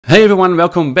Hey everyone,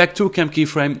 welcome back to Camp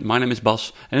Keyframe. My name is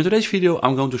Bas, and in today's video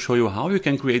I'm going to show you how you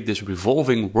can create this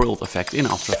revolving world effect in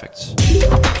After Effects.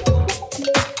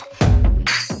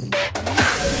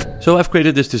 So I've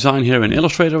created this design here in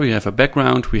Illustrator. We have a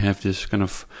background, we have this kind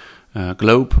of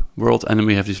globe world, and then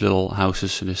we have these little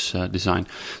houses in this design.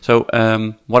 So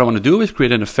what I want to do is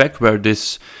create an effect where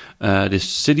this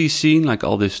city scene, like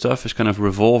all this stuff, is kind of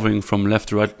revolving from left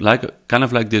to right, kind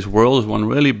of like this world is one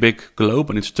really big globe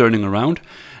and it's turning around,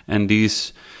 and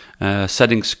these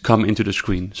settings come into the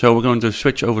screen. So we're going to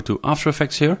switch over to After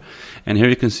Effects here, and here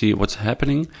you can see what's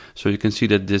happening. So you can see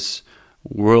that this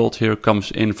world here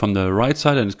comes in from the right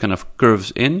side and it kind of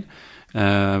curves in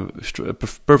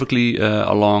perfectly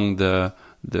along the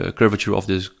curvature of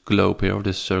this globe here, of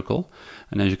this circle.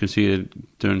 And as you can see,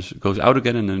 it goes out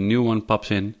again and a new one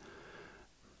pops in.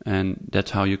 And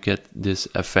that's how you get this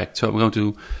effect. So I'm going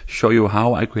to show you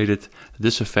how I created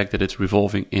this effect that it's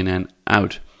revolving in and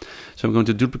out. So I'm going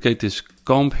to duplicate this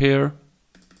comp here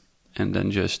and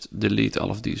then just delete all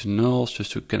of these nulls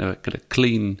just to get a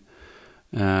clean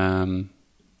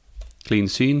clean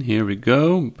scene. Here we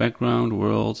go, background,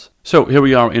 world. So here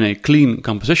we are in a clean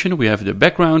composition. We have the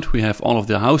background, we have all of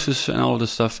the houses and all of the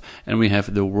stuff, and we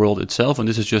have the world itself, and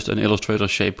this is just an Illustrator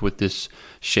shape with this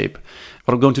shape.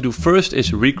 What I'm going to do first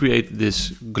is recreate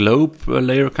this globe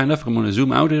layer kind of. I'm going to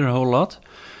zoom out here a whole lot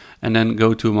and then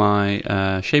go to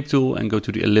my shape tool and go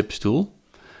to the ellipse tool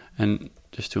and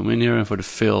just zoom in here, and for the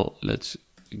fill let's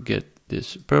get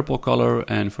this purple color,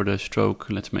 and for the stroke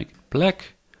let's make it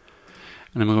black.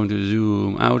 And I'm going to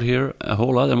zoom out here a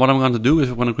whole lot. And what I'm going to do is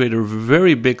I'm going to create a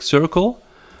very big circle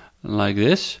like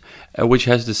this, which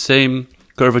has the same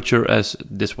curvature as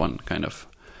this one, kind of.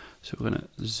 So we're going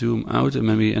to zoom out and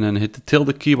then hit the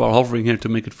tilde key while hovering here to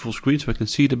make it full screen so I can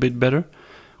see it a bit better.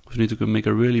 We need to make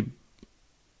a really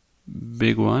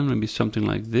big one, maybe something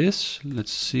like this.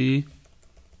 Let's see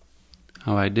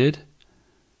how I did.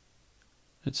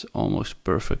 It's almost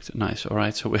perfect. Nice. All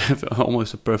right. So we have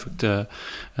almost a perfect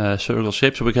circle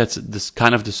shape. So we get this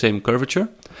kind of the same curvature.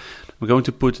 We're going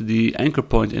to put the anchor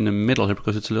point in the middle here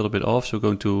because it's a little bit off. So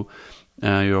go to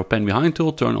your pen behind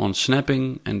tool, turn on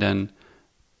snapping, and then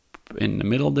in the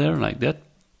middle there, like that,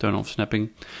 turn off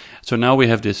snapping. So now we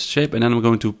have this shape, and then I'm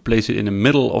going to place it in the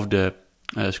middle of the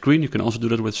screen. You can also do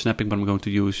that with snapping, but I'm going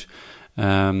to use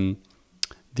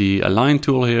the align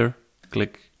tool here.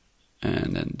 Click.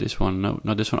 And then this one, no,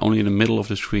 not this one, only in the middle of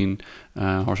the screen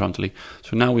horizontally.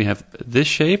 So now we have this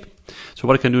shape. So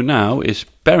what I can do now is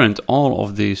parent all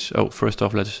of these. Oh, first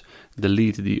off, let's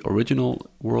delete the original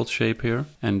world shape here.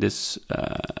 And this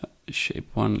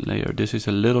shape one layer, this is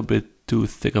a little bit too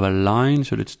thick of a line.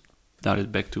 So let's dial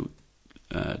it back to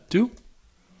 2.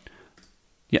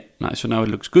 Yeah, nice. So now it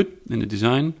looks good in the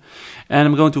design. And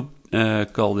I'm going to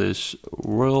call this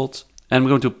world. And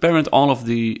we're going to parent all of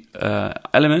the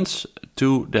elements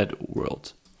to that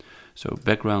world. So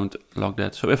background, lock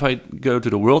that. So if I go to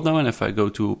the world now, and if I go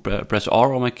to press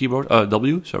R on my keyboard,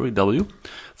 W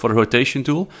for the rotation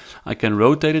tool, I can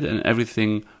rotate it and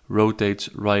everything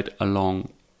rotates right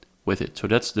along with it. So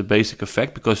that's the basic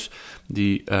effect because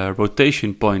the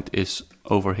rotation point is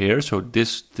over here. So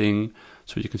this thing,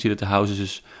 so you can see that the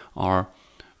houses are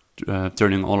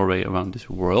turning all the way around this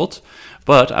world,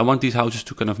 but I want these houses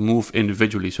to kind of move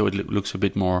individually so it looks a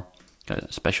bit more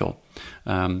special.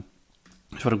 So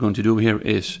what I'm going to do here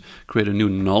is create a new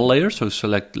null layer. So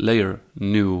select layer,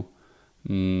 new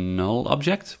null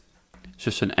object. It's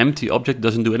just an empty object,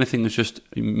 doesn't do anything, it's just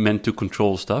meant to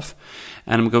control stuff.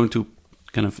 And I'm going to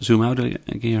kind of zoom out here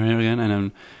again and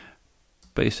then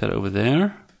paste that over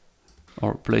there,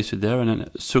 or place it there, and then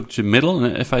select the middle.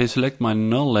 And if I select my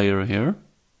null layer here,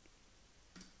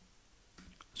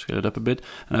 scale it up a bit,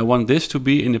 and I want this to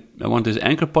be in the, I want this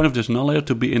anchor point of this null layer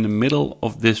to be in the middle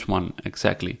of this one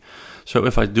exactly. So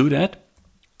if I do that,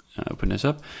 open this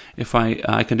up. If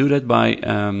I can do that by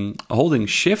holding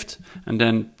Shift and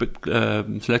then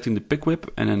selecting the pick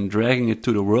whip and then dragging it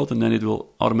to the world, and then it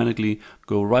will automatically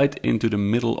go right into the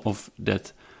middle of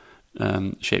that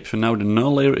shape. So now the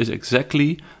null layer is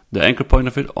exactly the anchor point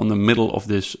of it on the middle of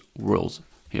this world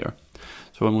here.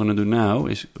 So what I'm going to do now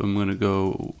is I'm going to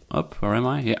go up. Where am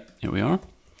I? Yeah, here we are.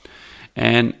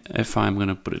 And if I'm going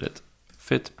to put it at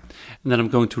fit, and then I'm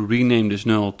going to rename this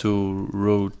null to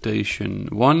rotation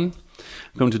 1.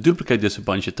 I'm going to duplicate this a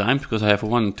bunch of times because I have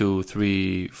 1, 2,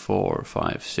 3, 4,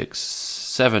 5, 6,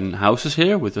 7 houses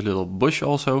here with a little bush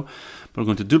also. But I'm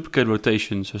going to duplicate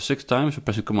rotation so 6 times. So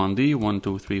pressing Command D, 1,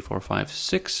 2, 3, 4, 5,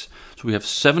 6. So we have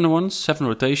 7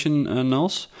 rotation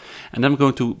nulls. And then I'm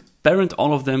going to parent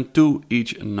all of them to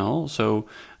each null. So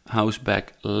house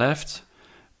back left,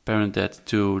 parent that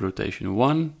to rotation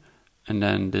 1, And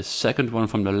then the second one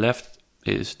from the left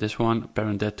is this one.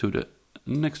 Parent that to the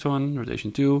next one,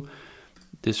 rotation 2.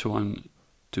 This one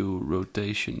to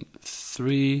rotation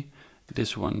 3.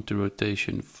 This one to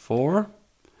rotation 4.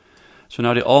 So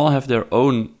now they all have their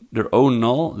own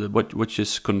null, which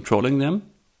is controlling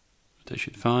them.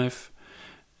 Rotation 5.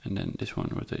 And then this one,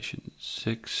 rotation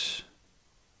 6.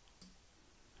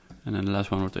 And then the last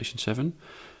one, rotation 7.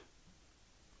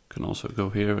 Can also go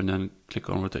here and then click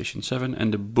on rotation 7.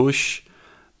 And the bush,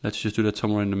 let's just do that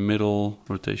somewhere in the middle,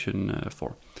 rotation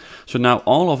 4. So now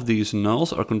all of these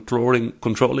nulls are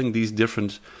controlling these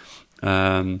different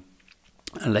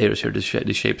layers here,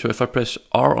 the shape. So if I press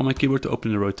R on my keyboard to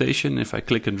open the rotation, if I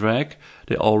click and drag,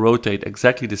 they all rotate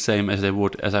exactly the same as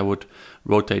I would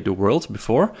rotate the world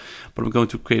before. But I'm going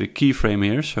to create a keyframe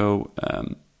here. So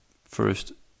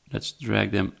first, let's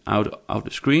drag them out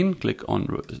the screen, click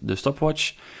on the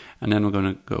stopwatch, and then we're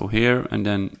going to go here and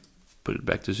then put it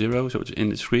back to 0, so it's in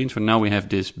the screen. So now we have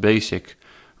this basic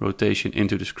rotation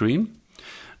into the screen.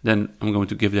 Then I'm going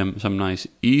to give them some nice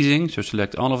easing, so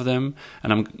select all of them,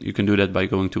 and you can do that by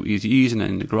going to easy ease, and then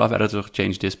in the graph editor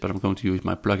change this, but I'm going to use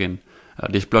my plugin,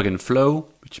 this plugin Flow,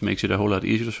 which makes it a whole lot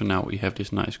easier. So now we have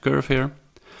this nice curve here.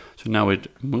 So now it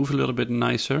moves a little bit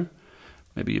nicer,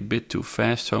 maybe a bit too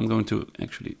fast, so I'm going to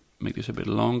actually make this a bit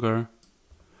longer,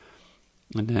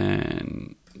 and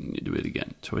then do it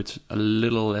again, so it's a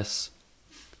little less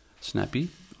snappy.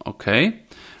 Okay,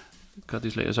 cut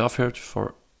these layers off here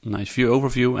for a nice view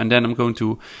overview, and then I'm going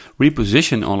to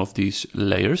reposition all of these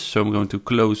layers. So I'm going to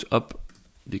close up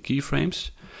the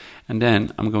keyframes, and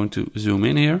then I'm going to zoom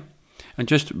in here and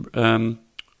just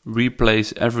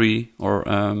replace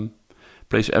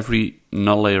place every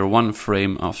null layer one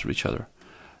frame after each other.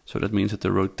 So that means that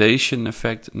the rotation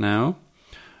effect now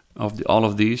of all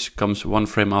of these comes one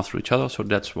frame after each other. So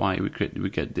that's why we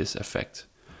get this effect.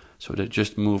 So they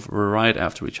just move right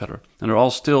after each other, and they're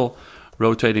all still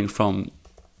rotating from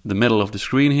the middle of the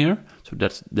screen here. So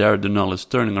that's there, the null is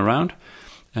turning around.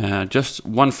 Just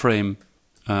one frame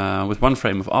with one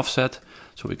frame of offset.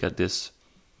 So we get this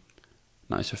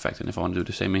nice effect. And if I want to do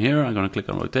the same here, I'm going to click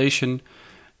on rotation,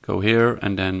 go here,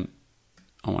 and then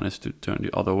I want us to turn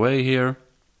the other way here.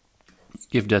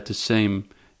 Give that the same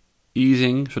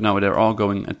easing. So now they're all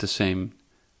going at the same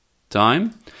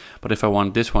time. But if I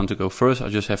want this one to go first, I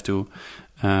just have to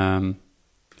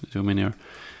zoom in here,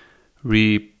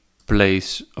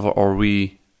 replace or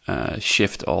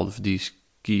shift all of these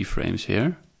keyframes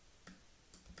here.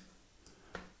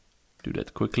 Do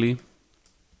that quickly.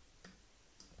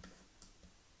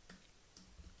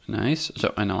 Nice.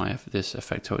 So and now I have this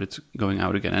effect, so it's going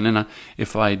out again. And then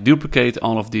if I duplicate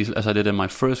all of these, as I did in my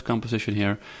first composition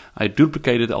here, I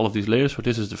duplicated all of these layers. So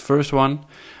this is the first one.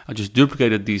 I just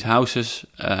duplicated these houses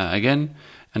again,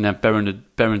 and then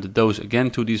parented those again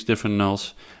to these different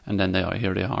nulls, and then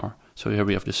here they are. So here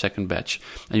we have the second batch,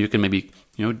 and you can maybe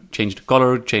change the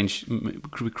color,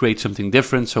 create something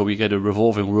different, so we get a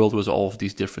revolving world with all of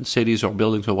these different cities or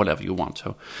buildings or whatever you want.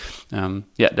 So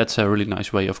yeah, that's a really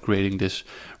nice way of creating this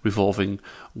revolving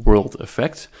world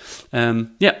effect.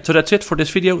 Yeah, so that's it for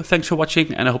this video. Thanks for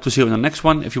watching, and I hope to see you in the next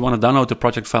one. If you want to download the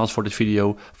project files for this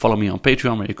video, follow me on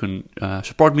Patreon, where you can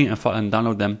support me and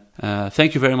download them.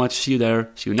 Thank you very much. See you there.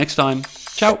 See you next time.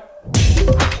 Ciao.